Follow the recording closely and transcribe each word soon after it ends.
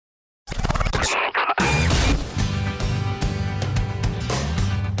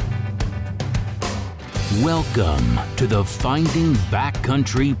Welcome to the Finding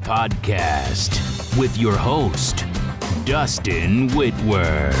Backcountry Podcast with your host, Dustin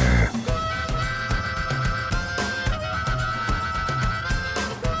Whitwer.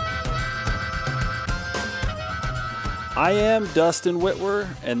 I am Dustin Whitwer,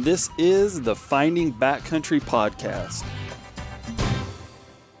 and this is the Finding Backcountry Podcast.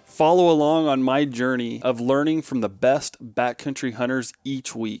 Follow along on my journey of learning from the best backcountry hunters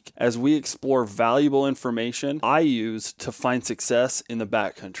each week as we explore valuable information I use to find success in the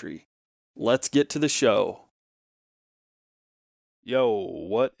backcountry. Let's get to the show. Yo,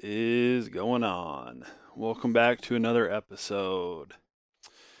 what is going on? Welcome back to another episode.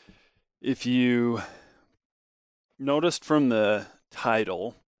 If you noticed from the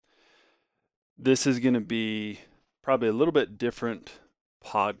title, this is going to be probably a little bit different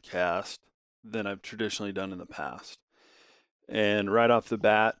podcast than I've traditionally done in the past. And right off the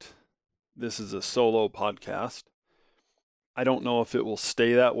bat, this is a solo podcast. I don't know if it will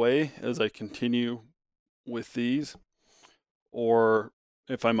stay that way as I continue with these, or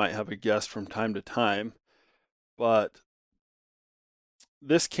if I might have a guest from time to time. But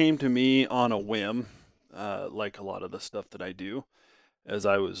this came to me on a whim, like a lot of the stuff that I do, as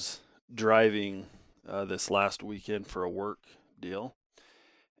I was driving this last weekend for a work deal.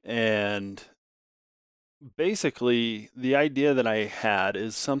 And basically, the idea that I had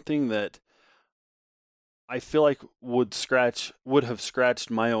is something that I feel like would have scratched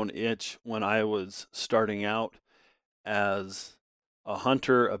my own itch when I was starting out as a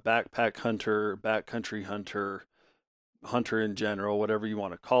hunter, a backpack hunter, backcountry hunter, hunter in general, whatever you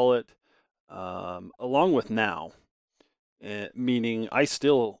want to call it, along with now. Meaning I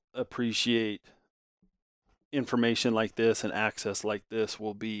still appreciate information like this and access like this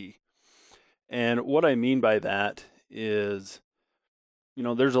will be. And what I mean by that is,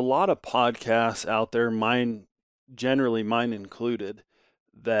 there's a lot of podcasts out there, mine included,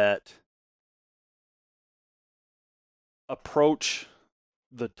 that approach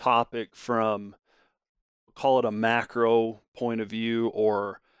the topic from, call it a macro point of view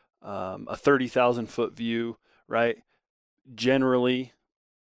or a 30,000 foot view, right? Generally,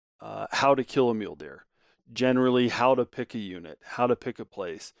 how to kill a mule deer. Generally, how to pick a unit, how to pick a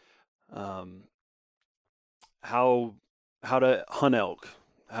place, how to hunt elk,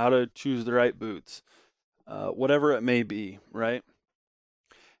 how to choose the right boots, whatever it may be, right?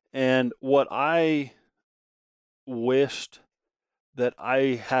 And what I wished that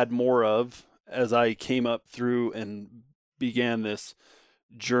I had more of as I came up through and began this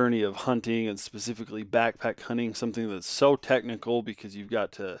journey of hunting, and specifically backpack hunting, something that's so technical because you've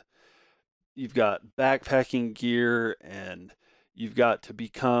got backpacking gear, and you've got to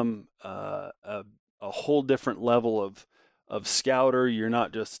become a whole different level of scouter. You're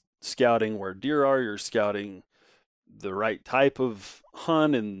not just scouting where deer are, you're scouting the right type of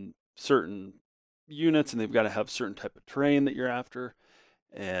hunt in certain units, and they've got to have certain type of terrain that you're after,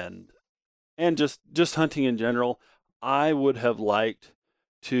 and just hunting in general. I would have liked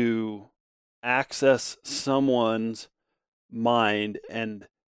to access someone's mind and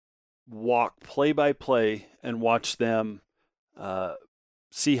walk play by play and watch them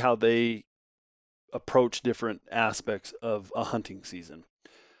see how they approach different aspects of a hunting season.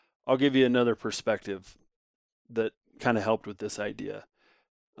 I'll give you another perspective that kind of helped with this idea.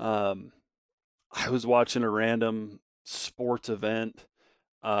 I was watching a random sports event.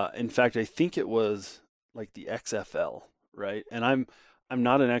 In fact, I think it was like the XFL, right? And I'm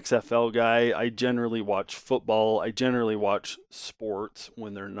not an XFL guy. I generally watch football. I generally watch sports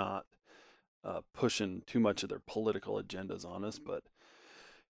when they're not pushing too much of their political agendas on us, but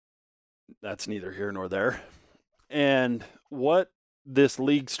that's neither here nor there. And what this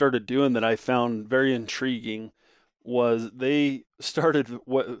league started doing that I found very intriguing was they started,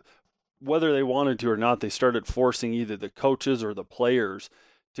 whether they wanted to or not, they started forcing either the coaches or the players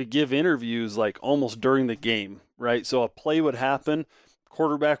to give interviews like almost during the game, right? So a play would happen,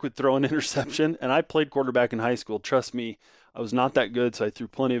 quarterback would throw an interception, and I played quarterback in high school. Trust me, I was not that good, so I threw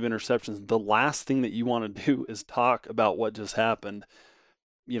plenty of interceptions. The last thing that you want to do is talk about what just happened,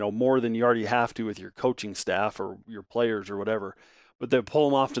 more than you already have to with your coaching staff or your players or whatever. But they pull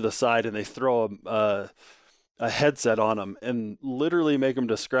them off to the side and they throw a headset on them and literally make them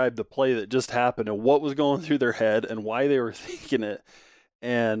describe the play that just happened and what was going through their head and why they were thinking it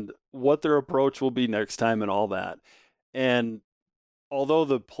and what their approach will be next time and all that. And although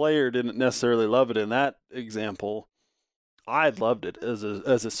the player didn't necessarily love it in that example, I loved it as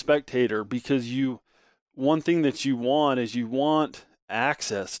a spectator, because one thing that you want is you want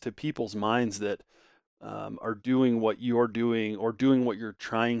access to people's minds that are doing what you're doing or doing what you're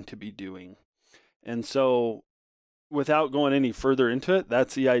trying to be doing. And so without going any further into it,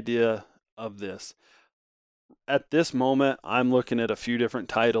 that's the idea of this. At this moment, I'm looking at a few different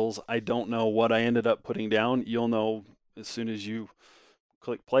titles. I don't know what I ended up putting down. You'll know as soon as you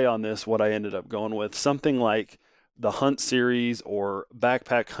click play on this what I ended up going with. Something like the Hunt series or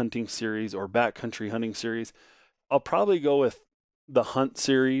Backpack Hunting series or Backcountry Hunting series. I'll probably go with the Hunt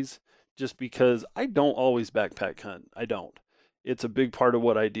series just because I don't always backpack hunt. I don't. It's a big part of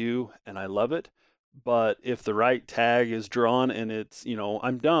what I do and I love it. But if the right tag is drawn and it's,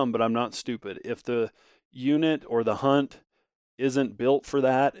 I'm dumb, but I'm not stupid. If the unit or the hunt isn't built for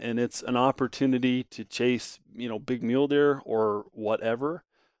that and it's an opportunity to chase, big mule deer or whatever,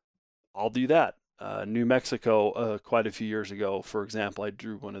 I'll do that. New Mexico, quite a few years ago, for example, I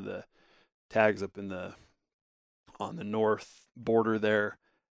drew one of the tags up on the north border there.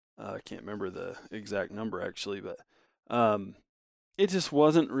 I can't remember the exact number actually, but it just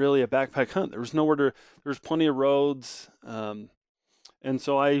wasn't really a backpack hunt. There was there's plenty of roads. And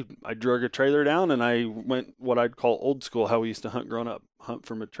so I drug a trailer down and I went what I'd call old school, how we used to hunt growing up. Hunt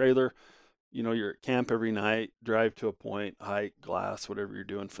from a trailer. You're at camp every night, drive to a point, hike, glass, whatever you're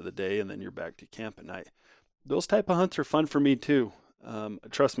doing for the day, and then you're back to camp at night. Those type of hunts are fun for me too.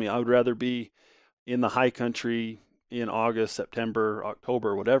 Trust me, I would rather be in the high country in August, September,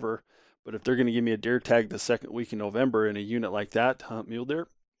 October, whatever. But if they're going to give me a deer tag the second week in November in a unit like that to hunt mule deer,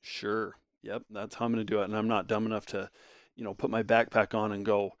 sure. Yep, that's how I'm going to do it. And I'm not dumb enough to, put my backpack on and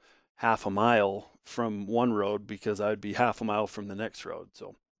go half a mile from one road because I'd be half a mile from the next road.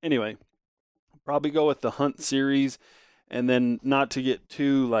 So anyway, probably go with the Hunt series, and then not to get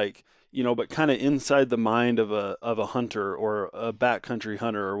too but kind of inside the mind of a hunter or a backcountry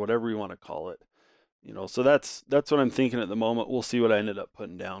hunter or whatever you want to call it. So that's what I'm thinking at the moment. We'll see what I ended up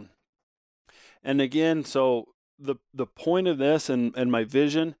putting down. And again, so the point of this and my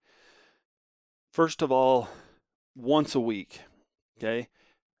vision, first of all, once a week, okay?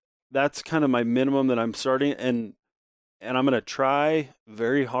 That's kind of my minimum that I'm starting, and I'm going to try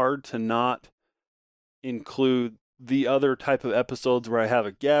very hard to not include the other type of episodes where I have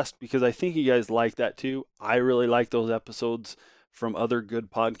a guest, because I think you guys like that too. I really like those episodes from other good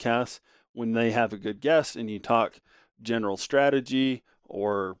podcasts when they have a good guest and you talk general strategy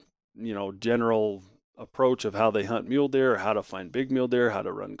or, general approach of how they hunt mule deer, or how to find big mule deer, how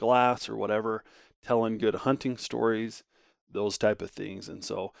to run glass or whatever, telling good hunting stories, those type of things. And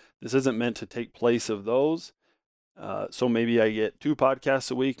so this isn't meant to take place of those. So maybe I get 2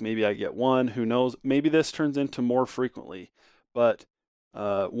 podcasts a week, maybe I get 1, who knows? Maybe this turns into more frequently, but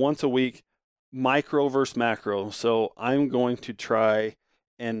once a week, micro versus macro. So I'm going to try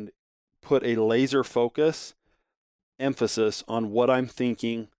and put a laser emphasis on what I'm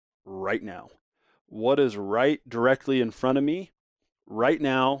thinking right now. What is right directly in front of me right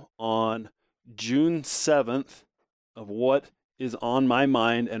now on June 7th of what is on my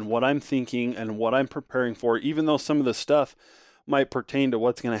mind and what I'm thinking and what I'm preparing for, even though some of the stuff might pertain to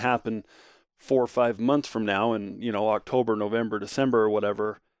what's going to happen 4 or 5 months from now in, October, November, December, or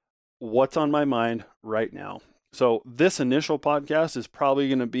whatever. What's on my mind right now. So this initial podcast is probably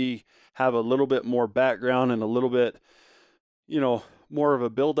going to have a little bit more background and a little bit, more of a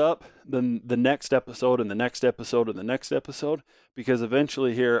build up than the next episode and the next episode and the next episode, because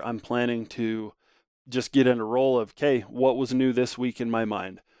eventually here I'm planning to just get in a roll of, okay, what was new this week in my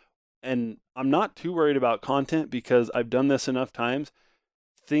mind? And I'm not too worried about content because I've done this enough times.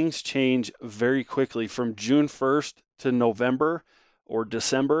 Things change very quickly from June 1st to November or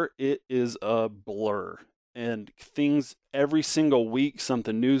December. It is a blur, and things every single week,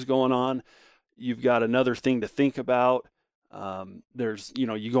 something new's going on. You've got another thing to think about. There's,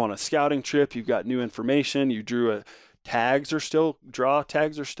 you go on a scouting trip, you've got new information, you drew draw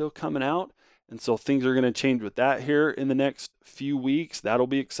tags are still coming out. And so things are going to change with that here in the next few weeks. That'll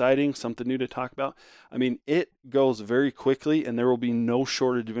be exciting, something new to talk about. I mean, it goes very quickly and there will be no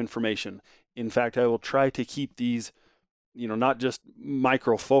shortage of information. In fact, I will try to keep these, not just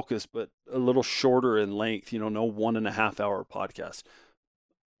micro focus, but a little shorter in length, no 1.5 hour podcast,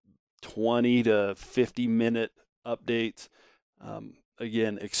 20 to 50 minute updates.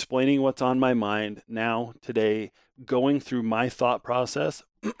 Again, explaining what's on my mind now, today, going through my thought process,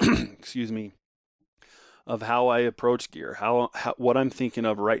 excuse me, of how I approach gear, how what I'm thinking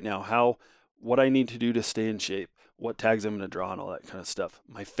of right now, what I need to do to stay in shape, what tags I'm going to draw and all that kind of stuff,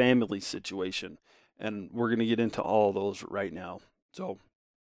 my family situation. And we're going to get into all those right now. So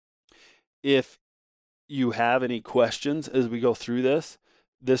if you have any questions as we go through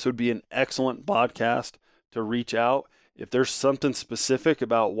this would be an excellent podcast to reach out. If there's something specific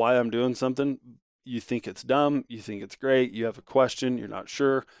about why I'm doing something, you think it's dumb, you think it's great, you have a question, you're not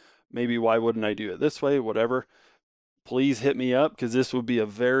sure, maybe why wouldn't I do it this way, whatever, please hit me up, because this would be a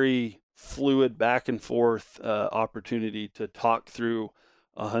very fluid back and forth opportunity to talk through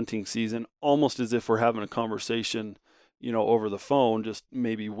a hunting season, almost as if we're having a conversation, over the phone, just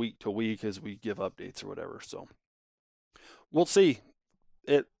maybe week to week as we give updates or whatever. So we'll see.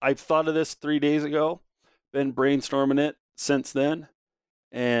 I've thought of this 3 days ago, been brainstorming it since then,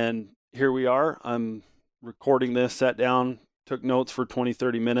 and here we are. I'm recording this, sat down, took notes for 20,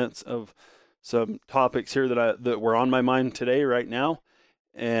 30 minutes of some topics here that were on my mind today, right now,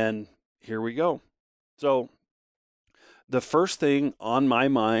 and here we go. So the first thing on my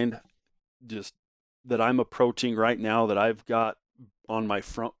mind, just that I'm approaching right now, that I've got on my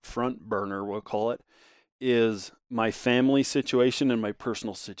front burner, we'll call it, is my family situation and my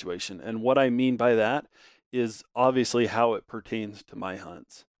personal situation. And what I mean by that is obviously how it pertains to my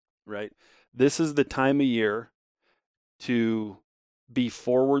hunts, right? This is the time of year to be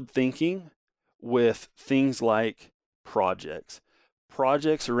forward thinking with things like projects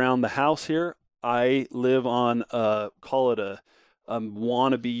around the house here. I live on call it a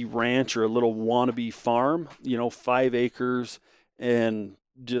wannabe ranch, or a little wannabe farm, 5 acres, and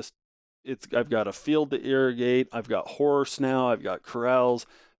just I've got a field to irrigate. I've got horse now. I've got corrals,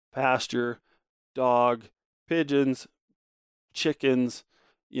 pasture, dog, pigeons, chickens,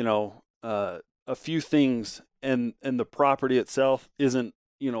 a few things, and the property itself isn't,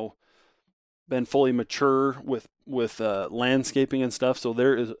 been fully mature with landscaping and stuff. So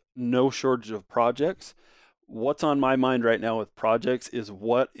there is no shortage of projects. What's on my mind right now with projects is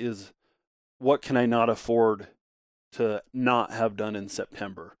what can I not afford to not have done in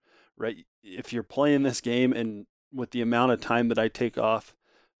September, right? If you're playing this game, and with the amount of time that I take off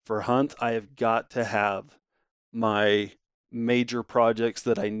for hunt, I have got to have my major projects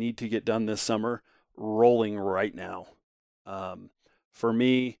that I need to get done this summer rolling right now. For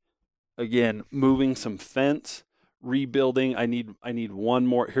me, again, moving some fence, rebuilding. I need one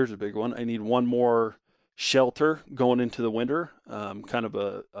more. Here's a big one. I need one more shelter going into the winter. Kind of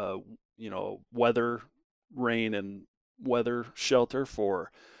a weather, rain and weather shelter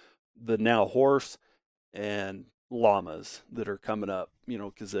for the now horse and llamas that are coming up.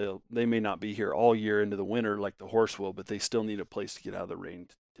 Because they may not be here all year into the winter like the horse will, but they still need a place to get out of the rain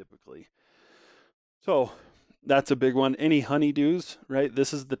typically. So that's a big one. Any honeydews, right?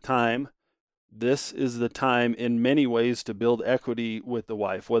 This is the time in many ways to build equity with the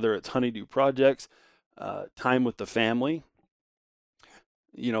wife, whether it's honeydew projects, time with the family,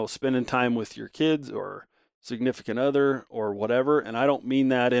 spending time with your kids or significant other or whatever. And I don't mean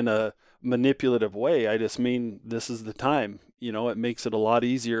that in a manipulative way. I just mean this is the time. It makes it a lot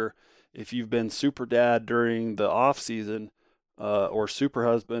easier if you've been super dad during the off season, or super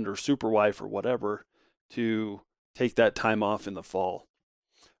husband or super wife or whatever, to take that time off in the fall.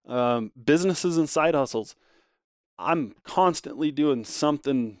 Businesses and side hustles. I'm constantly doing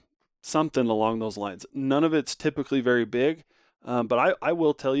something along those lines. None of it's typically very big, but I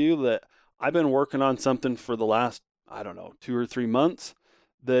will tell you that I've been working on something for the last, 2 or 3 months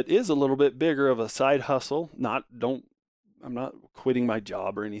that is a little bit bigger of a side hustle. I'm not quitting my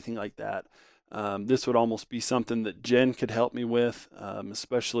job or anything like that. This would almost be something that Jen could help me with,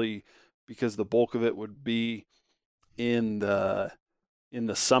 especially because the bulk of it would be in the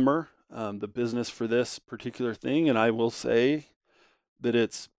summer, the business for this particular thing. And I will say that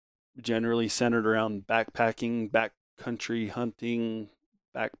it's generally centered around backpacking, backcountry hunting,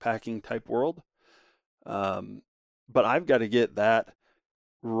 backpacking type world. But I've got to get that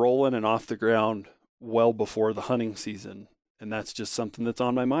rolling and off the ground well before the hunting season. And that's just something that's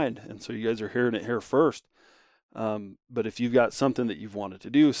on my mind. And so you guys are hearing it here first. But if you've got something that you've wanted to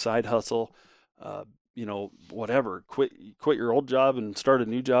do, side hustle, whatever, quit your old job and start a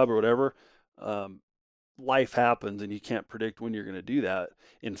new job or whatever. Life happens and you can't predict when you're going to do that.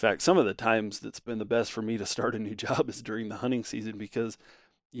 In fact, some of the times that's been the best for me to start a new job is during the hunting season, because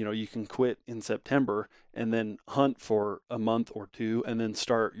you can quit in September and then hunt for a month or two and then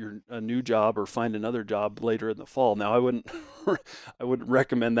start a new job or find another job later in the fall. Now, I wouldn't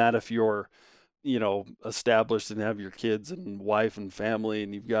recommend that if you're established and have your kids and wife and family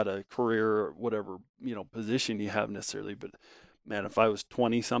and you've got a career or whatever, position you have necessarily. But man, if I was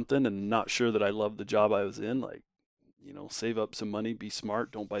 20 something and not sure that I loved the job I was in, save up some money, be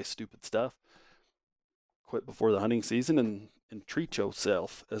smart, don't buy stupid stuff, quit before the hunting season and treat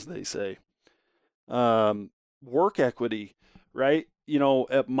yourself, as they say. Work equity, right?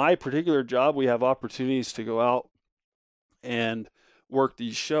 At my particular job, we have opportunities to go out and work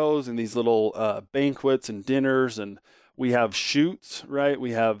these shows and these little banquets and dinners, and we have shoots, right?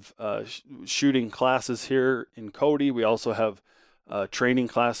 We have shooting classes here in Cody. We also have training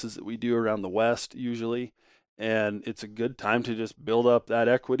classes that we do around the West usually. And it's a good time to just build up that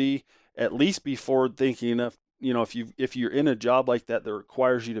equity, at least before thinking of, if you're in a job like that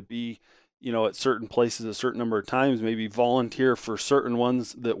requires you to be, at certain places a certain number of times, maybe volunteer for certain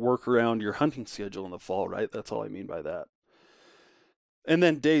ones that work around your hunting schedule in the fall, right? That's all I mean by that. And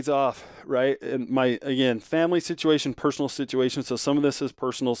then days off, right? And again, family situation, personal situation. So some of this is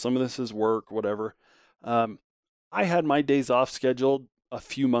personal, some of this is work, whatever. I had my days off scheduled a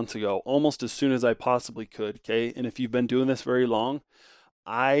few months ago, almost as soon as I possibly could. Okay. And if you've been doing this very long,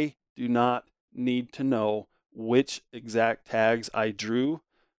 I do not need to know which exact tags I drew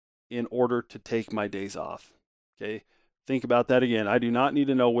in order to take my days off. Okay. Think about that again. I do not need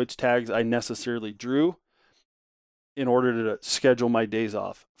to know which tags I necessarily drew in order to schedule my days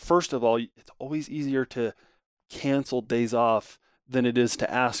off. First of all, it's always easier to cancel days off than it is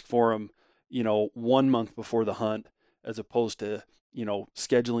to ask for them, 1 month before the hunt, as opposed to,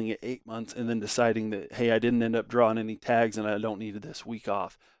 scheduling it 8 months and then deciding that, hey, I didn't end up drawing any tags and I don't need this week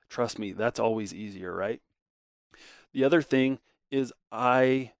off. Trust me, that's always easier, right? The other thing is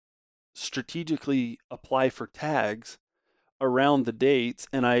I strategically apply for tags around the dates,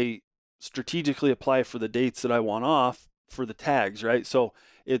 and I strategically apply for the dates that I want off for the tags, right? So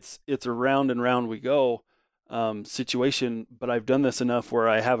it's a round and round we go situation, but I've done this enough where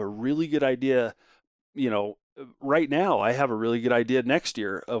I have a really good idea, right now I have a really good idea next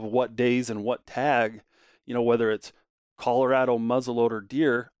year of what days and what tag, whether it's Colorado muzzleloader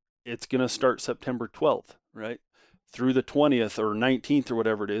deer, it's going to start September 12th, right? Through the 20th or 19th or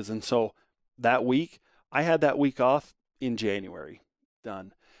whatever it is. And so that week, I had that week off in January,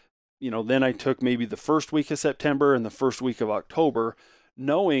 done. Then I took maybe the first week of September and the first week of October,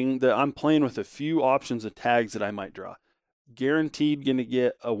 knowing that I'm playing with a few options of tags that I might draw. Guaranteed going to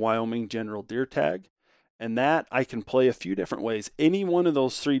get a Wyoming general deer tag, and that I can play a few different ways. Any one of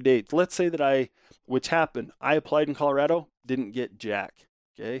those 3 dates, let's say that which happened, I applied in Colorado, didn't get jack,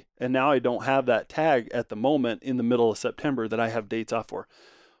 okay? And now I don't have that tag at the moment in the middle of September that I have dates off for.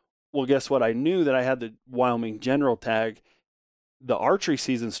 Well, guess what? I knew that I had the Wyoming general tag. The archery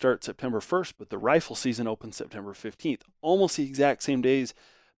season starts September 1st, but the rifle season opens September 15th. Almost the exact same days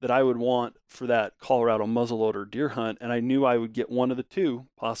that I would want for that Colorado muzzleloader deer hunt. And I knew I would get one of the two,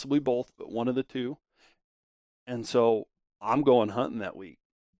 possibly both, but one of the two. And so I'm going hunting that week.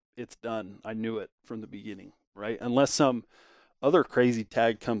 It's done. I knew it from the beginning, right? Unless some other crazy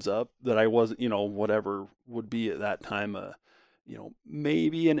tag comes up that I wasn't, whatever would be at that time,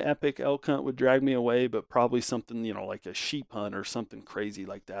 maybe an epic elk hunt would drag me away, but probably something, like a sheep hunt or something crazy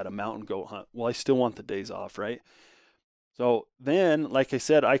like that, a mountain goat hunt. Well, I still want the days off, right? So then, like I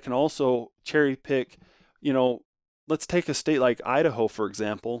said, I can also cherry pick, let's take a state like Idaho, for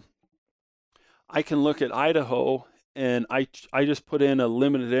example. I can look at Idaho and I just put in a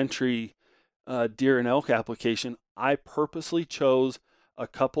limited entry deer and elk application. I purposely chose a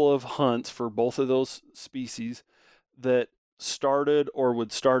couple of hunts for both of those species that started or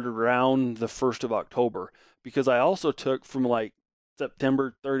would start around the 1st of October, because I also took from like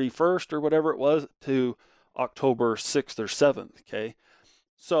September 31st or whatever it was to October 6th or 7th. Okay.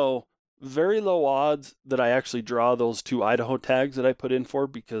 So very low odds that I actually draw those 2 Idaho tags that I put in for,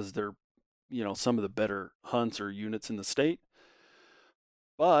 because they're, some of the better hunts or units in the state.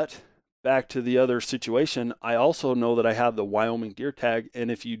 But back to the other situation, I also know that I have the Wyoming deer tag.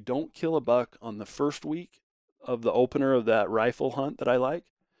 And if you don't kill a buck on the first week of the opener of that rifle hunt that I like,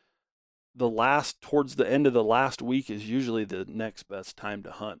 towards the end of the last week is usually the next best time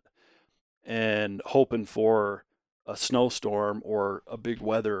to hunt, and hoping for a snowstorm or a big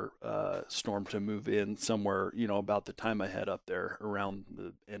weather storm to move in somewhere, about the time I head up there around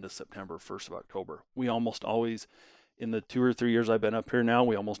the end of September, 1st of October. We almost always, in the 2 or 3 years I've been up here now,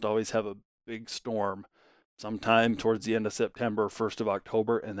 we almost always have a big storm sometime towards the end of September, 1st of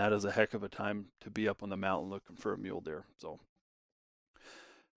October, and that is a heck of a time to be up on the mountain looking for a mule deer. So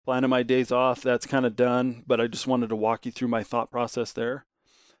planning my days off, that's kind of done, but I just wanted to walk you through my thought process there.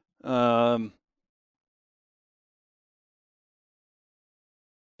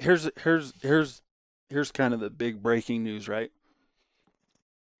 Here's kind of the big breaking news, right?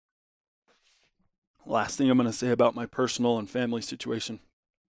 Last thing I'm going to say about my personal and family situation.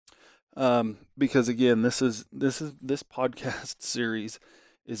 Because again, this podcast series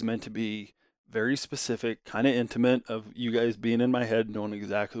is meant to be very specific, kind of intimate, of you guys being in my head, knowing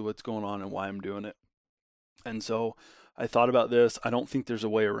exactly what's going on and why I'm doing it. And so I thought about this. I don't think there's a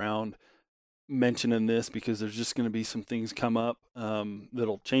way around mentioning this, because there's just going to be some things come up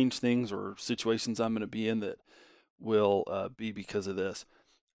that'll change things, or situations I'm going to be in that will be because of this.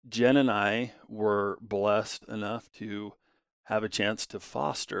 Jen and I were blessed enough to have a chance to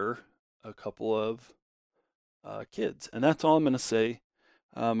foster a couple of kids. And that's all I'm going to say.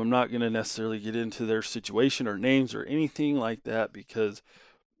 I'm not going to necessarily get into their situation or names or anything like that because,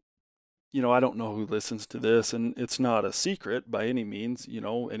 I don't know who listens to this, and it's not a secret by any means.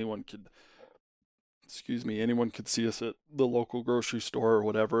 Anyone could see us at the local grocery store or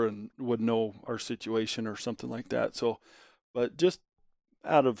whatever and would know our situation or something like that. So, but just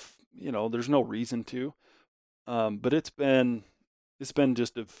out of, there's no reason to. But it's been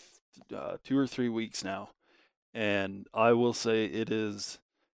just 2 or 3 weeks now, and I will say it's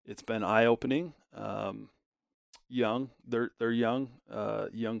been eye-opening. They're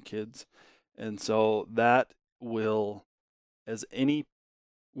young kids, and so that will,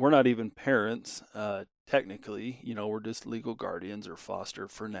 we're not even parents, technically, we're just legal guardians or foster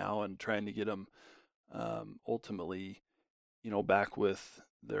for now, and trying to get them ultimately, back with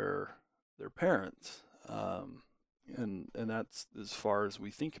their parents. And that's as far as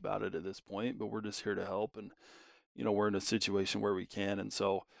we think about it at this point, but we're just here to help, and we're in a situation where we can. And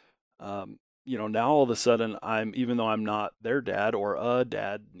so now all of a sudden, even though I'm not their dad or a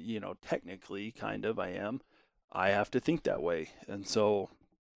dad, technically kind of I have to think that way. And so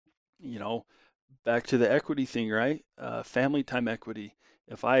back to the equity thing, right? Family time equity.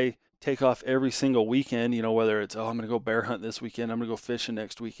 If I take off every single weekend, whether it's, I'm going to go bear hunt this weekend, I'm going to go fishing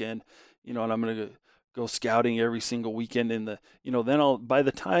next weekend, and I'm going to go scouting every single weekend then by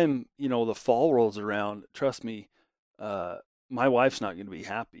the time, the fall rolls around, trust me, my wife's not going to be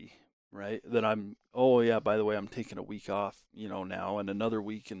happy, right? That oh yeah, by the way, I'm taking a week off, now, and another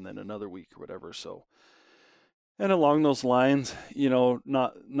week and then another week or whatever. So, and along those lines,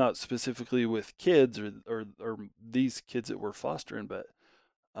 not specifically with kids or these kids that we're fostering, but,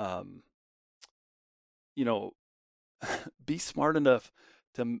 be smart enough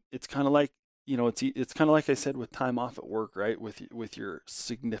it's kind of like, it's kind of like I said with time off at work, right? With your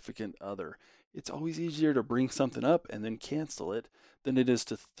significant other, it's always easier to bring something up and then cancel it than it is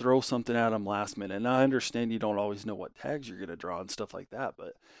to throw something at them last minute. And I understand you don't always know what tags you're going to draw and stuff like that,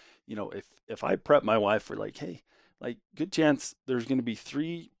 but if I prep my wife for like, hey, like good chance there's going to be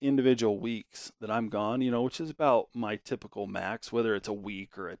 3 individual weeks that I'm gone, which is about my typical max, whether it's a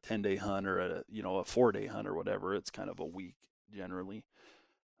week or a 10-day hunt or a 4-day hunt or whatever, it's kind of a week generally.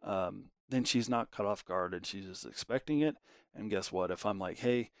 Then she's not caught off guard and she's just expecting it. And guess what? If I'm like,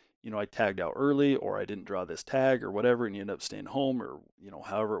 hey, I tagged out early or I didn't draw this tag or whatever, and you end up staying home or,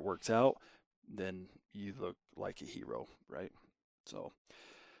 however it works out, then you look like a hero, right? So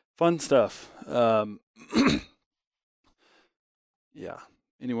fun stuff. Yeah.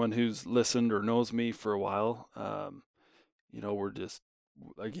 Anyone who's listened or knows me for a while,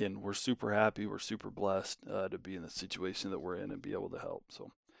 we're super happy. We're super blessed to be in the situation that we're in and be able to help.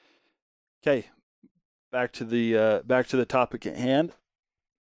 So, okay, back to the topic at hand.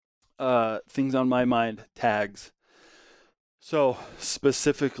 Things on my mind, tags. So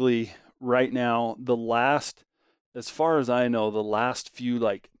specifically right now, as far as I know, the last few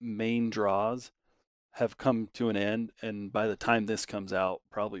like main draws have come to an end. And by the time this comes out,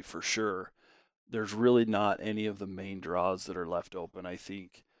 probably for sure, there's really not any of the main draws that are left open. I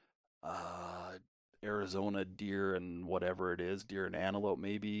think Arizona deer and whatever it is, deer and antelope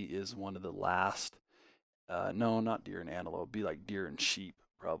maybe is one of the last. No, not deer and antelope. It'd be like deer and sheep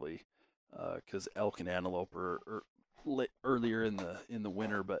probably, because elk and antelope are earlier in the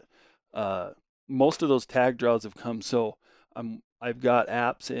winter. But most of those tag draws have come. So I've got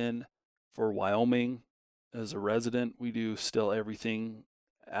apps in for Wyoming. As a resident, we do still everything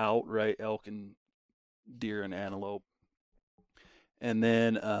out, right? Elk and deer and antelope. And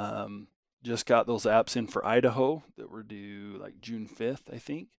then just got those apps in for Idaho that were due like June 5th, I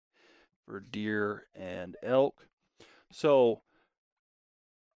think, for deer and elk. So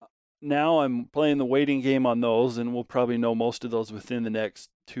now I'm playing the waiting game on those, and we'll probably know most of those within the next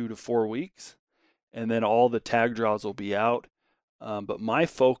 2 to 4 weeks. And then all the tag draws will be out. But my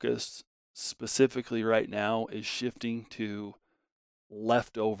focus specifically right now is shifting to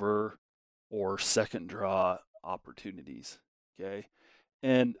leftover or second draw opportunities. Okay.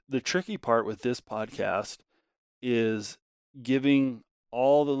 And the tricky part with this podcast is giving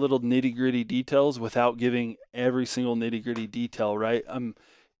all the little nitty gritty details without giving every single nitty gritty detail, right?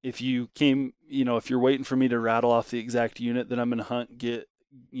 If you're waiting for me to rattle off the exact unit that I'm going to hunt, get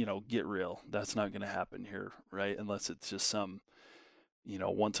real. That's not going to happen here, right? Unless it's just some,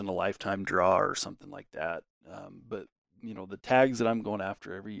 once in a lifetime draw or something like that. But the tags that I'm going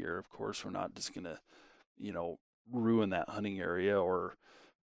after every year, of course, we're not just going to, ruin that hunting area, or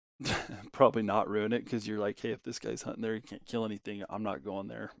probably not ruin it, because you're like, hey, if this guy's hunting there, he can't kill anything, I'm not going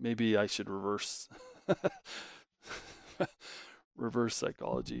there. Maybe I should reverse Reverse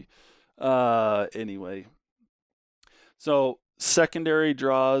psychology. Anyway, so secondary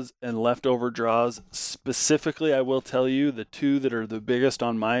draws and leftover draws, specifically, I will tell you the two that are the biggest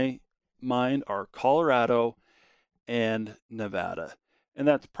on my mind are Colorado and Nevada. And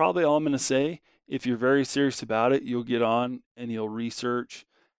that's probably all I'm going to say. If you're very serious about it, you'll get on and you'll research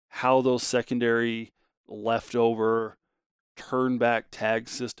how those secondary leftover turn back tag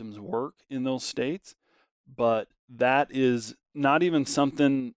systems work in those states. But that is not even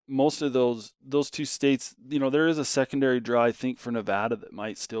something, most of those two states, there is a secondary draw, I think, for Nevada that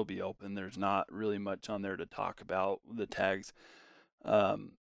might still be open. There's not really much on there to talk about the tags.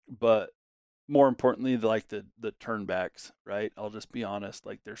 But more importantly, like the turnbacks, right? I'll just be honest,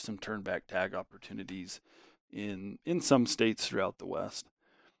 like there's some turnback tag opportunities in some states throughout the West.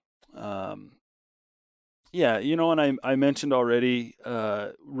 Yeah, and I mentioned already,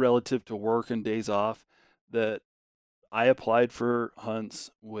 relative to work and days off, that I applied for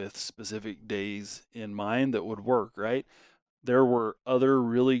hunts with specific days in mind that would work, right? There were other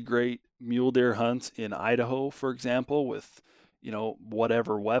really great mule deer hunts in Idaho, for example, with,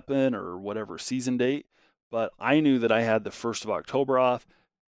 whatever weapon or whatever season date. But I knew that I had the 1st of October off.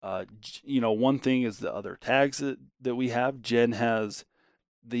 One thing is the other tags that we have. Jen has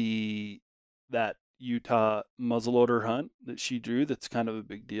that Utah muzzleloader hunt that she drew. That's kind of a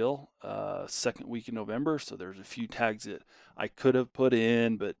big deal. Second week in November. So there's a few tags that I could have put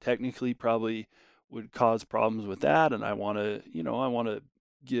in, but technically probably would cause problems with that. And I want to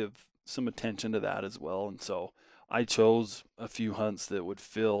give some attention to that as well. And so I chose a few hunts that would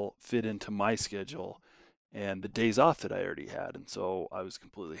fit into my schedule and the days off that I already had. And so I was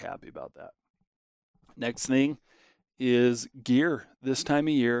completely happy about that. Next thing is gear. This time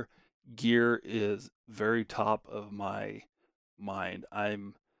of year, gear is very top of my mind.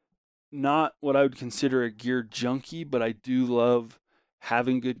 I'm not what I would consider a gear junkie, but I do love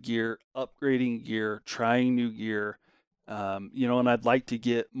having good gear, upgrading gear, trying new gear, and I'd like to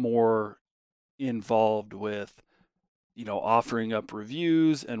get more involved with, offering up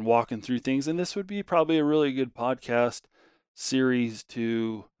reviews and walking through things. And this would be probably a really good podcast series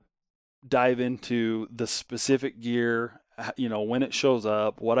to dive into the specific gear, when it shows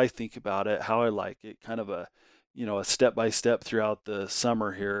up, what I think about it, how I like it, kind of a step-by-step throughout the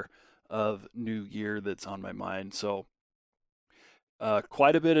summer here of new gear that's on my mind. So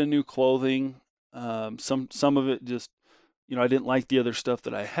quite a bit of new clothing. Some of it just, I didn't like the other stuff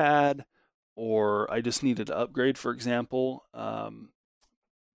that I had, or I just needed to upgrade. For example,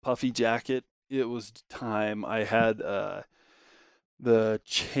 puffy jacket. It was time. I had the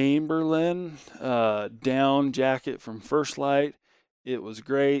Chamberlain down jacket from First Light. It was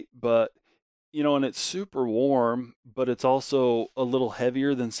great, but and it's super warm, but it's also a little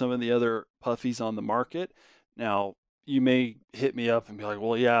heavier than some of the other puffies on the market. Now, you may hit me up and be like,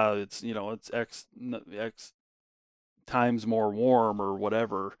 well, yeah, it's, it's X times more warm or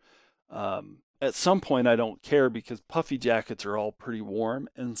whatever. At some point, I don't care because puffy jackets are all pretty warm.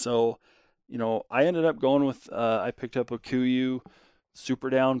 And so, I ended up going with, I picked up a KUIU Super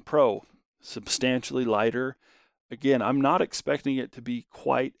Down Pro, substantially lighter. Again, I'm not expecting it to be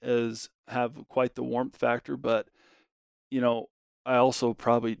have quite the warmth factor, but I also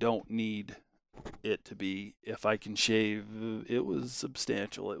probably don't need it to be. If I can shave, it was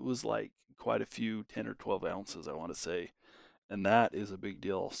substantial. It was like quite a few 10 or 12 ounces, I want to say, and that is a big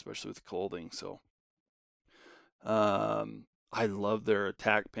deal, especially with clothing. So I love their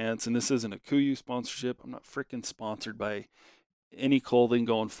attack pants, and this isn't a KUIU sponsorship. I'm not freaking sponsored by any clothing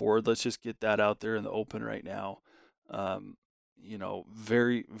going forward. Let's just get that out there in the open right now.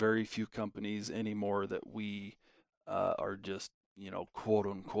 Very, very few companies anymore that we are just, quote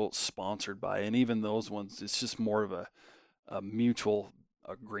unquote sponsored by. And even those ones, it's just more of a mutual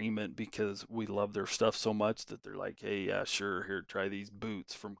agreement because we love their stuff so much that they're like, hey, yeah, sure, here, try these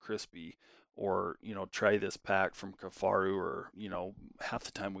boots from Crispy, or, try this pack from Kifaru, or, half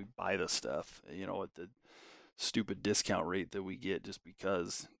the time we buy the stuff, at the stupid discount rate that we get just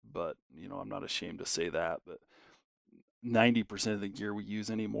because. But I'm not ashamed to say that, but 90% of the gear we use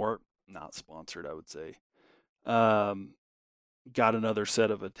anymore, not sponsored, I would say. Got another set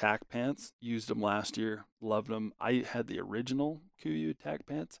of attack pants, used them last year, loved them. I had the original KUIU attack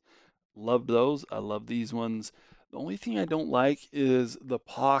pants, loved those. I love these ones. The only thing I don't like is the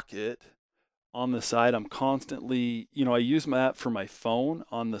pocket on the side. I'm constantly, I use that for my phone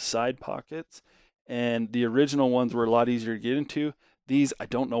on the side pockets, and the original ones were a lot easier to get into. These, I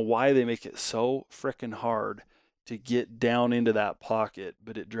don't know why they make it so frickin' hard to get down into that pocket,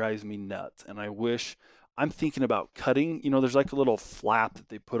 but it drives me nuts. And I'm thinking about cutting, there's like a little flap that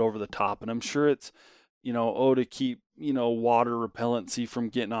they put over the top, and I'm sure it's to keep, water repellency from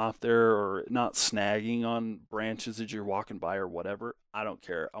getting off there or not snagging on branches as you're walking by or whatever. I don't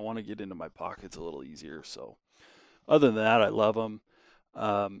care. I want to get into my pockets a little easier. So other than that, I love them.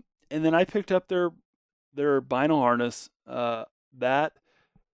 And then I picked up their bino harness. That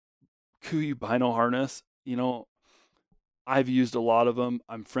KUIU bino harness, I've used a lot of them.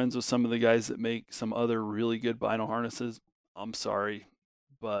 I'm friends with some of the guys that make some other really good bino harnesses. I'm sorry,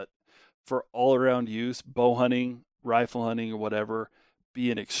 but for all around use, bow hunting, rifle hunting, or whatever,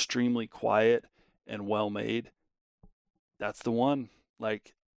 being extremely quiet and well made, that's the one.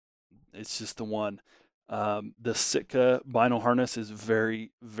 Like, it's just the one. The Sitka bino harness is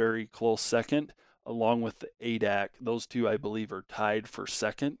very, very close second, along with the ADAC. Those two, I believe, are tied for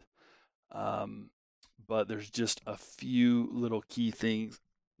second. But there's just a few little key things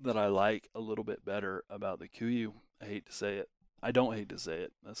that I like a little bit better about the KUIU. I hate to say it. I don't hate to say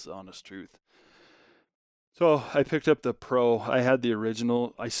it. That's the honest truth. So I picked up the Pro. I had the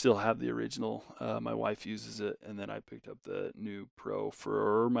original. I still have the original. My wife uses it, and then I picked up the new Pro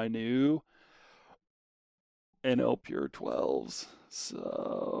for my new NL Pure 12s.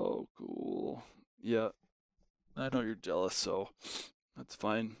 So cool. Yeah, I know you're jealous, so that's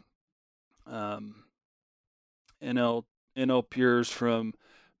fine. NL Pures from,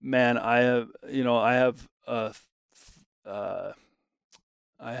 man. I have a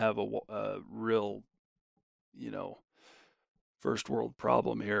real, first world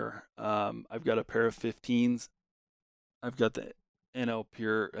problem here. I've got a pair of 15s. I've got the NL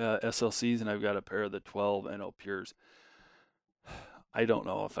Pure SLCs, and I've got a pair of the 12 NL Pures. I don't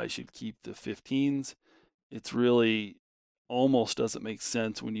know if I should keep the 15s. It's really almost doesn't make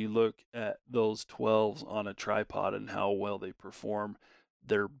sense when you look at those 12s on a tripod and how well they perform.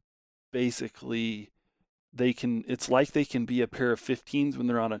 They're basically, it's like they can be a pair of 15s when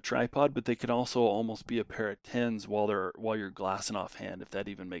they're on a tripod, but they can also almost be a pair of 10s while you're glassing off hand, if that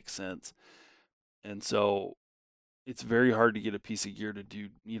even makes sense. And so it's very hard to get a piece of gear to do,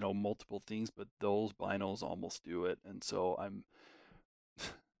 multiple things, but those binos almost do it. And so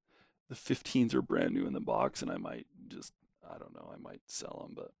the 15s are brand new in the box, and I might sell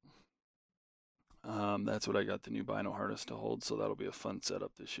them, but that's what I got the new bino harness to hold. So that'll be a fun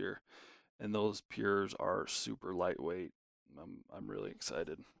setup this year. And those Pures are super lightweight. I'm really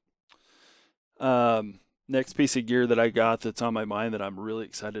excited. Next piece of gear that I got that's on my mind that I'm really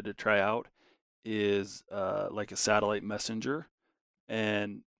excited to try out is like a satellite messenger.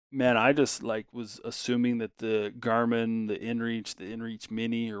 And man, I just was assuming that the Garmin, the InReach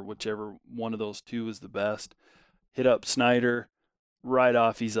Mini, or whichever one of those two is the best. Hit up Snyder right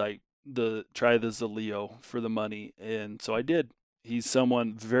off. He's like, try the Zaleo for the money. And so I did. He's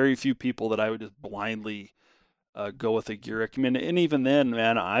someone, very few people that I would just blindly go with a gear recommend. And even then,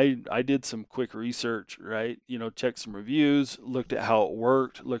 man, I did some quick research, right? Checked some reviews, looked at how it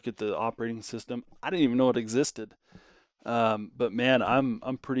worked, looked at the operating system. I didn't even know it existed. But man,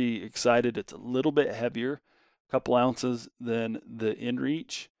 I'm pretty excited. It's a little bit heavier, a couple ounces than the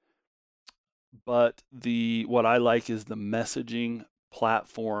InReach. But what I like is the messaging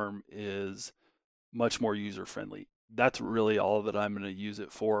platform is much more user friendly. That's really all that I'm going to use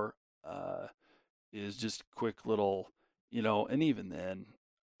it for. Is just quick little, and even then,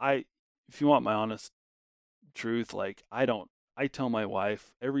 if you want my honest truth, I tell my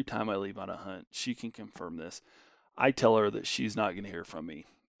wife every time I leave on a hunt, she can confirm this. I tell her that she's not going to hear from me.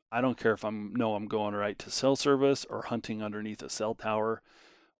 I don't care if I'm going right to cell service or hunting underneath a cell tower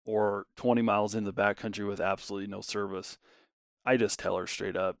or 20 miles in the backcountry with absolutely no service. I just tell her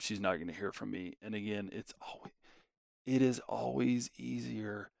straight up, she's not going to hear from me. And again, it is always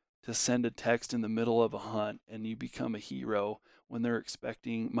easier to send a text in the middle of a hunt and you become a hero when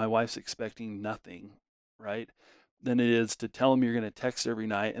my wife's expecting nothing, right? Than it is to tell them you're going to text every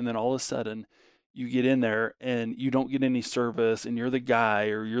night, and then all of a sudden you get in there and you don't get any service, and you're the guy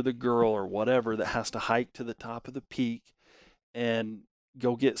or you're the girl or whatever that has to hike to the top of the peak and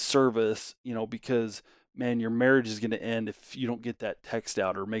go get service, because man, your marriage is going to end if you don't get that text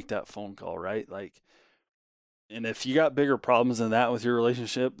out or make that phone call, right? And if you got bigger problems than that with your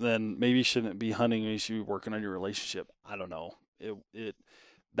relationship, then maybe you shouldn't be hunting. You should be working on your relationship. I don't know.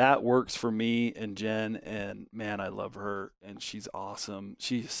 That works for me and Jen, and man, I love her, and she's awesome.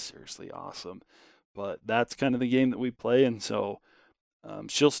 She's seriously awesome. But that's kind of the game that we play, and so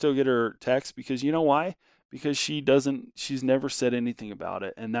she'll still get her text, because you know why? Because she's never said anything about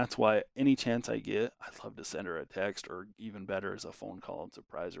it. And that's why any chance I get, I'd love to send her a text, or even better is a phone call and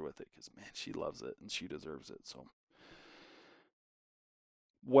surprise her with it, because man, she loves it and she deserves it. So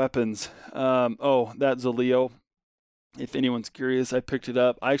weapons. That Zaleo. If anyone's curious, I picked it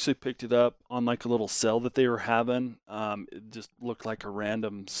up. I actually picked it up on like a little sale that they were having. It just looked like a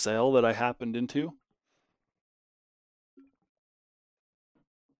random sale that I happened into.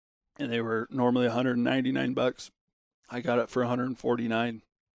 And they were normally $199. I got it for 149.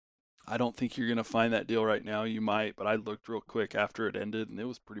 I don't think you're going to find that deal right now. You might, but I looked real quick after it ended and it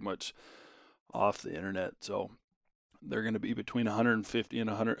was pretty much off the internet. So they're going to be between 150 and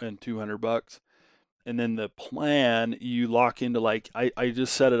 100 and $200. And then the plan you lock into, like, I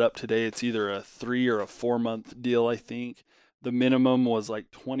just set it up today. It's either a 3 or a 4 month deal, I think. The minimum was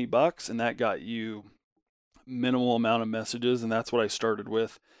like $20 and that got you minimal amount of messages, and that's what I started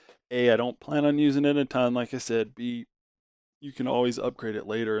with. A, I don't plan on using it a ton, like I said. B, you can always upgrade it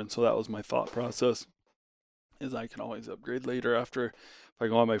later, and so that was my thought process, is I can always upgrade later after, if I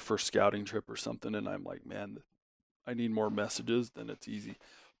go on my first scouting trip or something and I'm like, man, I need more messages, then it's easy.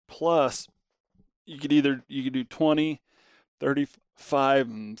 Plus, you could do 20, 35,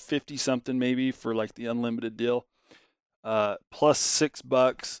 and 50 something maybe for like the unlimited deal. Plus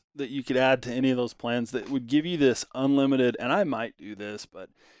 $6 that you could add to any of those plans that would give you this unlimited, and I might do this, but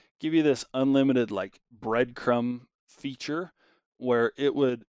give you this unlimited like breadcrumb feature where it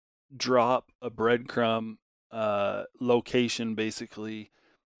would drop a breadcrumb location basically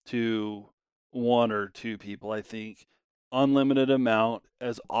to one or two people, I think, unlimited amount,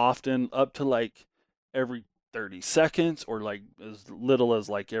 as often, up to like every 30 seconds or like as little as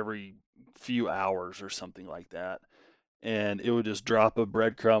like every few hours or something like that. And it would just drop a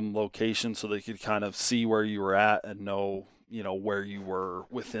breadcrumb location so they could kind of see where you were at and know, where you were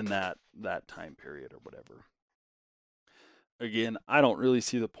within that time period or whatever. Again, I don't really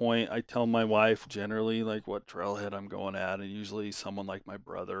see the point. I tell my wife generally like what trailhead I'm going at, and usually someone like my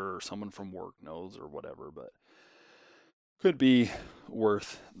brother or someone from work knows or whatever, but could be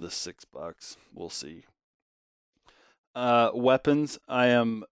worth the $6. We'll see. Weapons, I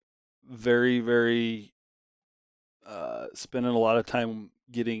am very, very spending a lot of time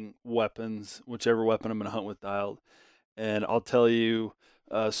getting weapons, whichever weapon I'm going to hunt with dialed. And I'll tell you,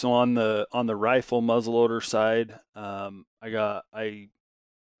 so on the rifle muzzleloader side, I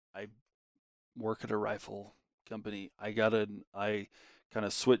work at a rifle company. I kind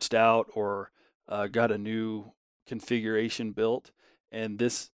of switched out or got a new configuration built, and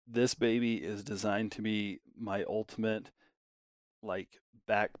this baby is designed to be my ultimate like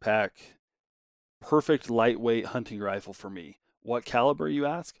backpack, perfect lightweight hunting rifle for me. What caliber, you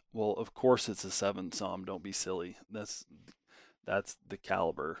ask? Well, of course it's a 7 SAUM. Don't be silly. That's the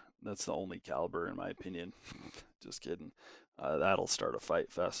caliber. That's the only caliber in my opinion. Just kidding. That'll start a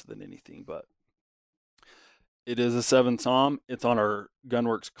fight faster than anything, but it is a 7 SAUM. It's on our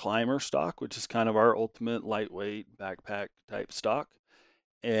Gunworks Climber stock, which is kind of our ultimate lightweight backpack type stock.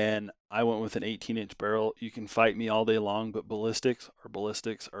 And I went with an 18-inch barrel. You can fight me all day long, but ballistics are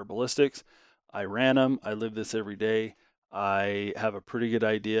ballistics are ballistics. I ran them. I live this every day. I have a pretty good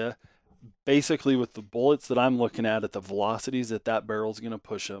idea. Basically, with the bullets that I'm looking at the velocities that barrel's going to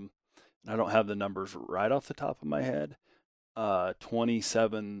push them, and I don't have the numbers right off the top of my head,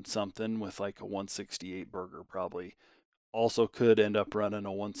 27 something with like a 168 Berger probably. Also could end up running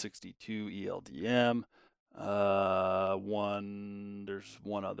a 162 ELDM. There's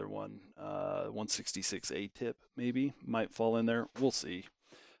one other one, 166 A-tip maybe might fall in there. We'll see.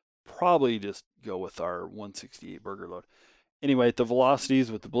 Probably just go with our 168 Berger load. Anyway, the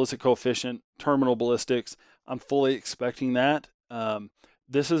velocities with the ballistic coefficient, terminal ballistics, I'm fully expecting that.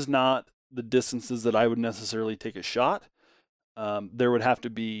 This is not the distances that I would necessarily take a shot. There would have to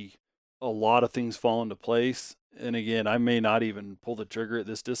be a lot of things fall into place. And again, I may not even pull the trigger at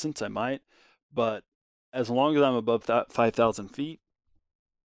this distance. I might. But as long as I'm above that 5,000 feet,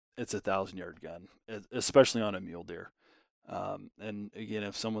 it's a 1,000-yard gun, especially on a mule deer. And again,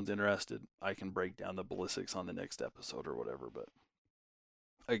 if someone's interested, I can break down the ballistics on the next episode or whatever. But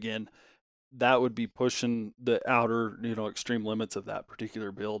again, that would be pushing the outer, extreme limits of that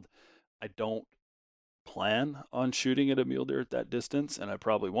particular build. I don't plan on shooting at a mule deer at that distance, and I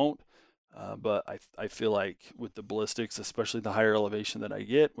probably won't. But I feel like with the ballistics, especially the higher elevation that I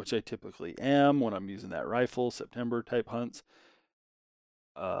get, which I typically am when I'm using that rifle, September type hunts,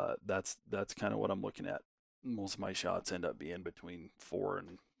 that's kind of what I'm looking at. Most of my shots end up being between 400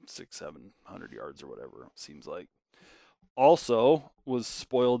 and 700 yards or whatever it seems like. Also was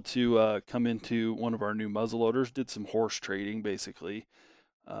spoiled to come into one of our new muzzleloaders, did some horse trading basically.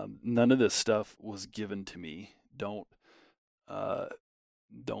 None of this stuff was given to me. Don't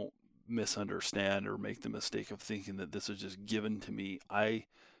misunderstand or make the mistake of thinking that this is just given to me. I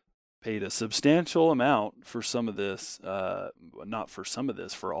paid a substantial amount for some of this, not for some of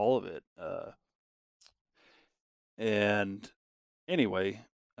this, for all of it. And anyway,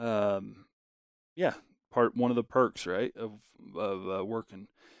 yeah, one of the perks, right, of working.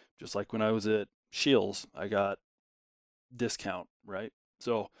 Just like when I was at Shields, I got discount, right?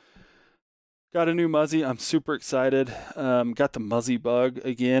 So got a new Muzzy. I'm super excited. Got the Muzzy bug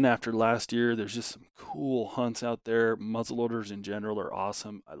again after last year. There's just some cool hunts out there. Muzzleloaders in general are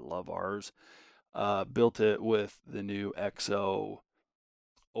awesome. I love ours. Built it with the new EXO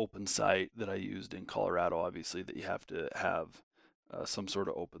open sight that I used in Colorado, obviously, that you have to have some sort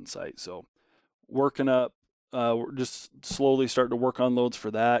of open sight. So working up, we're just slowly starting to work on loads for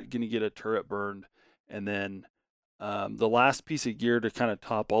that, going to get a turret burned. And then the last piece of gear to kind of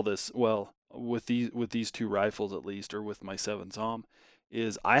top all this, well, with these two rifles at least, or with my 7 SOM,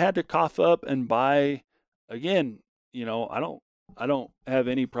 is I had to cough up and buy, again, I don't have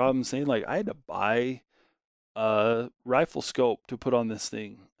any problem saying, like, I had to buy a rifle scope to put on this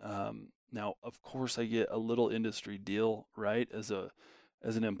thing. Now, of course, I get a little industry deal, right, as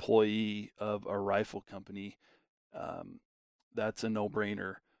an employee of a rifle company. That's a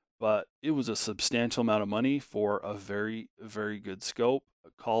no-brainer. But it was a substantial amount of money for a very, very good scope, a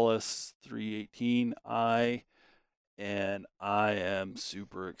Collis 318i, and I am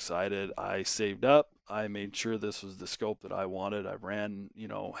super excited. I saved up. I made sure this was the scope that I wanted. I ran,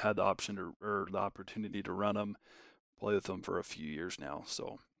 had the option or the opportunity to run them, play with them for a few years now.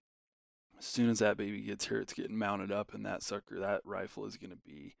 So as soon as that baby gets here, it's getting mounted up, and that rifle is going to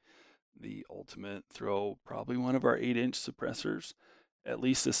be the ultimate. Throw probably one of our 8-inch suppressors, at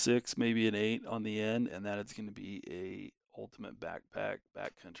least a 6, maybe an 8 on the end, and that is going to be a ultimate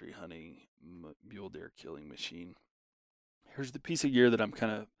backcountry hunting mule deer killing machine. Here's the piece of gear that I'm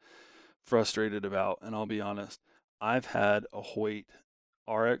kind of frustrated about, and I'll be honest. I've had a Hoyt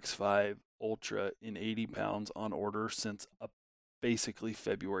RX5 Ultra in 80 pounds on order since basically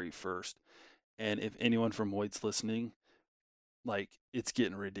February 1st. And if anyone from Hoyt's listening, like, it's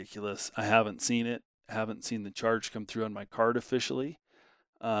getting ridiculous. I haven't seen it. Haven't seen the charge come through on my card officially.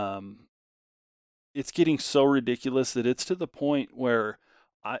 It's getting so ridiculous that it's to the point where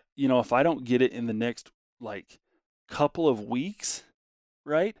if I don't get it in the next like couple of weeks,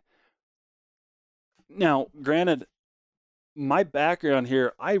 right? Now, granted, my background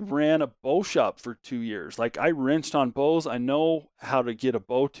here, I ran a bow shop for 2 years. Like, I wrenched on bows. I know how to get a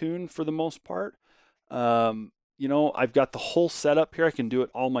bow tune for the most part. I've got the whole setup here. I can do it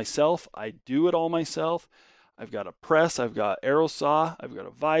all myself. I do it all myself. I've got a press. I've got arrow saw. I've got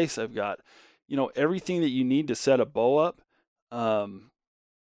a vise. I've got, everything that you need to set a bow up.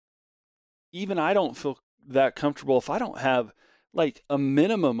 Even I don't feel that comfortable if I don't have like a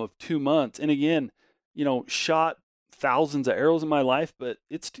minimum of 2 months. And again, shot thousands of arrows in my life, but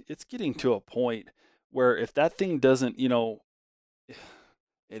it's getting to a point where if that thing doesn't,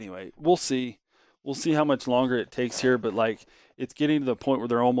 anyway, we'll see. We'll see how much longer it takes here, but like, it's getting to the point where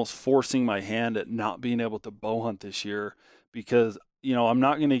they're almost forcing my hand at not being able to bow hunt this year because, I'm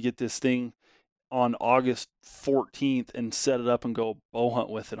not going to get this thing on August 14th and set it up and go bow hunt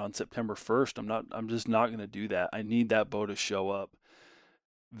with it on September 1st. I'm just not going to do that. I need that bow to show up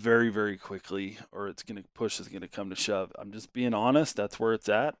very, very quickly, or it's going to come to shove. I'm just being honest. That's where it's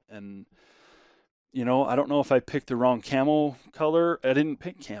at. And, I don't know if I picked the wrong camo color. I didn't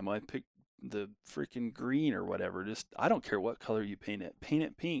pick camo. I picked the freaking green or whatever. Just, I don't care what color you paint it. Paint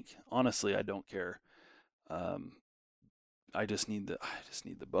it pink. Honestly, I don't care. I just need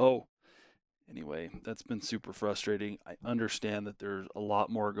the bow. Anyway, that's been super frustrating. I understand that there's a lot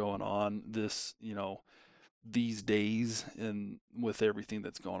more going on these days, and with everything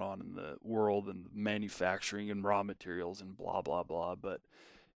that's going on in the world and manufacturing and raw materials and blah, blah, blah. But,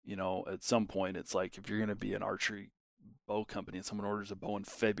 at some point it's like, if you're going to be an archery bow company and someone orders a bow in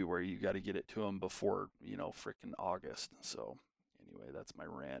February, you got to get it to them before, freaking August. So anyway, that's my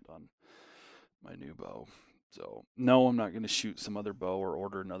rant on my new bow. So no, I'm not going to shoot some other bow or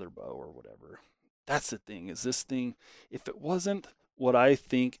order another bow or whatever. That's the thing, is this thing, if it wasn't what I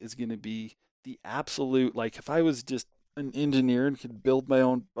think is going to be the absolute, like, if I was just an engineer and could build my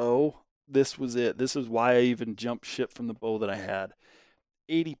own bow, this was it. This is why I even jumped ship from the bow that I had.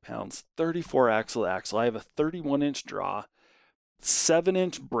 80 pounds, 34 axle. I have a 31-inch draw,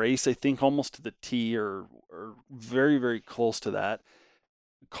 7-inch brace, I think almost to the T or very, very close to that.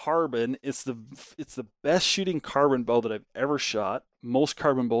 Carbon, it's the best shooting carbon bow that I've ever shot. Most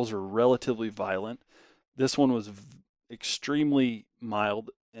carbon bows are relatively violent. This one was extremely mild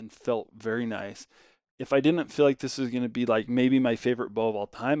and felt very nice. If I didn't feel like this was going to be like maybe my favorite bow of all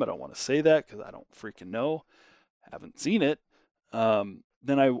time, I don't want to say that because I don't freaking know. Haven't seen it.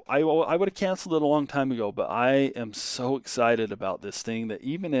 Then I would have canceled it a long time ago, but I am so excited about this thing that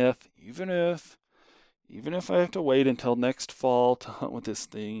even if even if I have to wait until next fall to hunt with this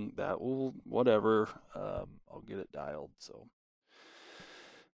thing, that will, whatever, I'll get it dialed. So,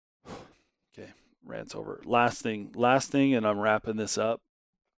 okay, rant's over. Last thing, and I'm wrapping this up.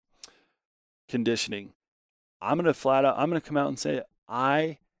 Conditioning. I'm going to come out and say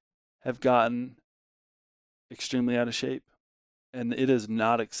I have gotten extremely out of shape, and it is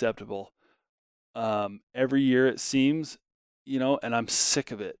not acceptable. Every year it seems, and I'm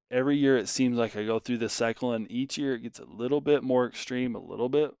sick of it. Every year it seems like I go through this cycle, and each year it gets a little bit more extreme, a little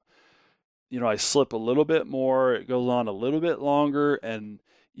bit, I slip a little bit more, it goes on a little bit longer, and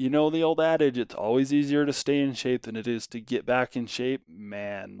the old adage, it's always easier to stay in shape than it is to get back in shape.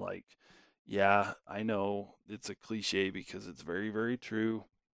 Man, like, yeah, I know it's a cliche because it's very, very true.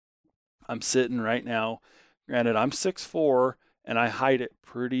 I'm sitting right now, granted, I'm 6'4", and I hide it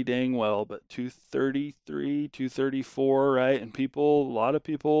pretty dang well, but 233, 234, right? And a lot of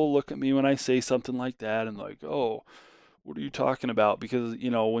people look at me when I say something like that and like, oh, what are you talking about? Because,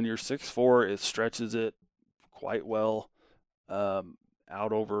 when you're 6'4", it stretches it quite well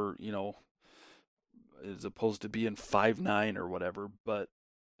out over, as opposed to being 5'9" or whatever. But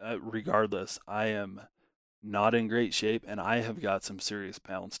regardless, I am not in great shape, and I have got some serious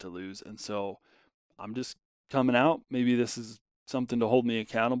pounds to lose. And so I'm just coming out. Maybe this is something to hold me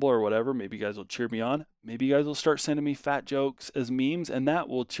accountable or whatever. Maybe you guys will cheer me on. Maybe you guys will start sending me fat jokes as memes, and that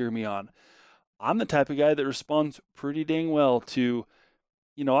will cheer me on. I'm the type of guy that responds pretty dang well to,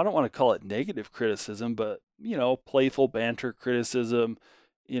 I don't want to call it negative criticism, but, playful banter criticism,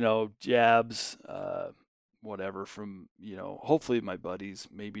 jabs, whatever from, hopefully my buddies,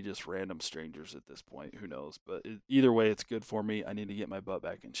 maybe just random strangers at this point, who knows. But either way, it's good for me. I need to get my butt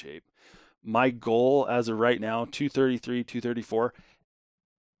back in shape. My goal as of right now, 233, 234,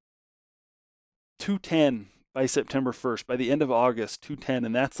 210 by September 1st. By the end of August, 210.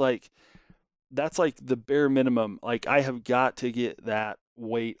 And that's like the bare minimum. Like, I have got to get that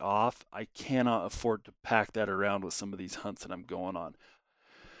weight off. I cannot afford to pack that around with some of these hunts that I'm going on.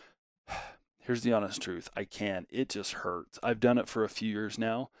 Here's the honest truth. I can. It just hurts. I've done it for a few years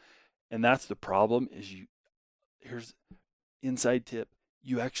now. And that's the problem is here's inside tip.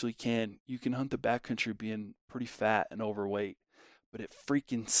 You actually can. You can hunt the backcountry being pretty fat and overweight, but it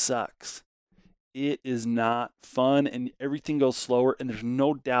freaking sucks. It is not fun, and everything goes slower, and there's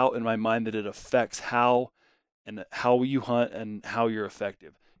no doubt in my mind that it affects how you hunt and how you're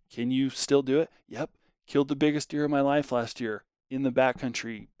effective. Can you still do it? Yep. Killed the biggest deer of my life last year in the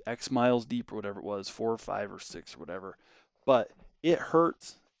backcountry, X miles deep or whatever it was, 4 or 5 or 6 or whatever. But it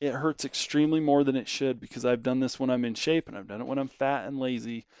hurts. It hurts extremely more than it should because I've done this when I'm in shape and I've done it when I'm fat and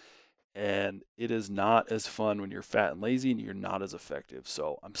lazy. And it is not as fun when you're fat and lazy and you're not as effective.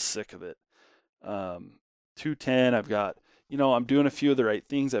 So I'm sick of it. 210, I've got, I'm doing a few of the right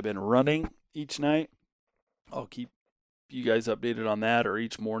things. I've been running each night. I'll keep you guys updated on that, or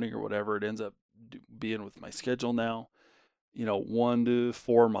each morning or whatever it ends up being with my schedule now. 1 to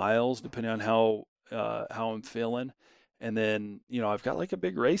 4 miles, depending on how I'm feeling. And then, I've got like a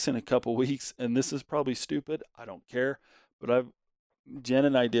big race in a couple weeks, and this is probably stupid. I don't care. But Jen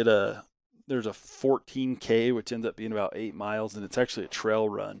and I there's a 14K, which ends up being about 8 miles, and it's actually a trail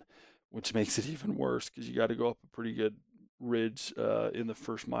run, which makes it even worse because you got to go up a pretty good ridge in the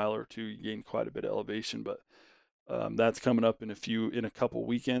first mile or two. You gain quite a bit of elevation, but that's coming up in a couple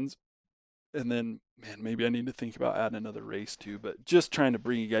weekends. And then, man, maybe I need to think about adding another race too, but just trying to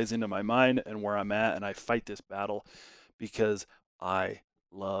bring you guys into my mind and where I'm at. And I fight this battle because I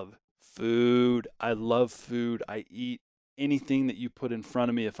love food. I love food. I eat anything that you put in front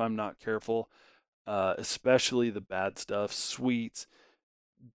of me if I'm not careful, especially the bad stuff, sweets,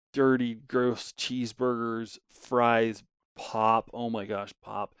 dirty, gross cheeseburgers, fries, pop. Oh my gosh,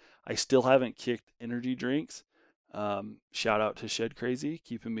 pop. I still haven't kicked energy drinks. Shout out to Shed Crazy,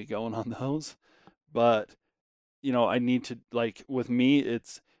 keeping me going on those. But, I need to, like, with me,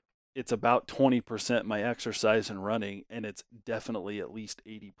 it's about 20% my exercise and running, and it's definitely at least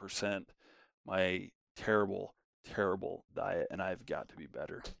 80% my terrible, terrible diet, and I've got to be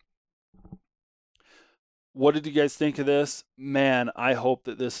better. What did you guys think of this? Man, I hope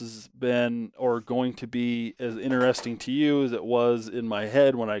that this has been or going to be as interesting to you as it was in my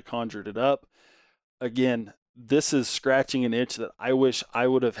head when I conjured it up. Again, this is scratching an itch that I wish I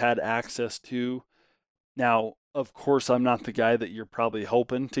would have had access to. Now, of course, I'm not the guy that you're probably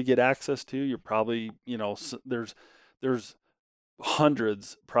hoping to get access to. You're probably, there's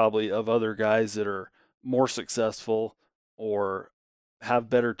hundreds probably of other guys that are more successful or have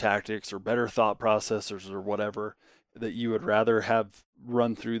better tactics or better thought processors or whatever that you would rather have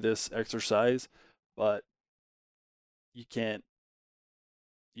run through this exercise, but you can't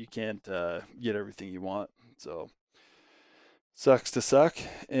you can't get everything you want. So sucks to suck,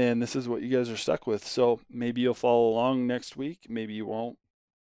 and this is what you guys are stuck with. So maybe you'll follow along next week, maybe you won't,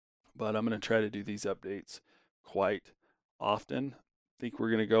 but I'm going to try to do these updates quite often. I think we're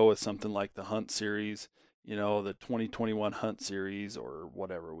going to go with something like the Hunt Series, the 2021 Hunt Series, or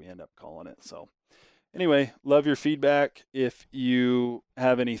whatever we end up calling it. So anyway, love your feedback. If you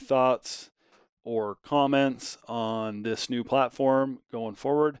have any thoughts or comments on this new platform going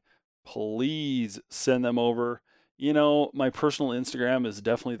forward, please send them over. My personal Instagram is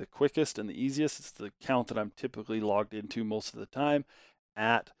definitely the quickest and the easiest. It's the account that I'm typically logged into most of the time,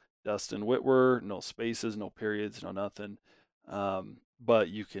 at Dustin Whitwer, no spaces, no periods, no nothing. But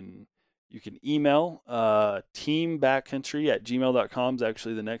you can email teambackcountry@gmail.com is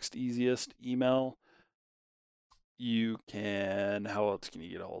actually the next easiest email. You can, how else can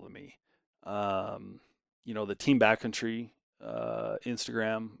you get a hold of me? The Team Backcountry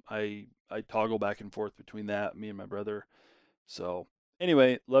Instagram, I toggle back and forth between that, me and my brother. So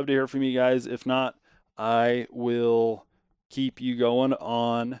anyway, love to hear from you guys. If not, I will keep you going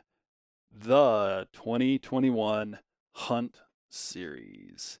on the 2021 Hunt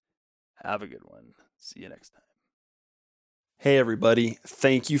Series. Have a good one. See you next time. Hey everybody,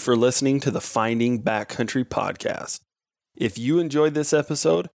 thank you for listening to the Finding Backcountry podcast. If you enjoyed this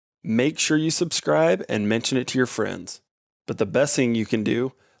episode, make sure you subscribe and mention it to your friends. But the best thing you can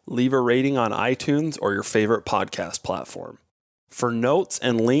do, leave a rating on iTunes or your favorite podcast platform. For notes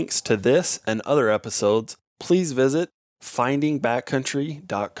and links to this and other episodes, please visit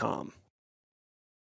findingbackcountry.com.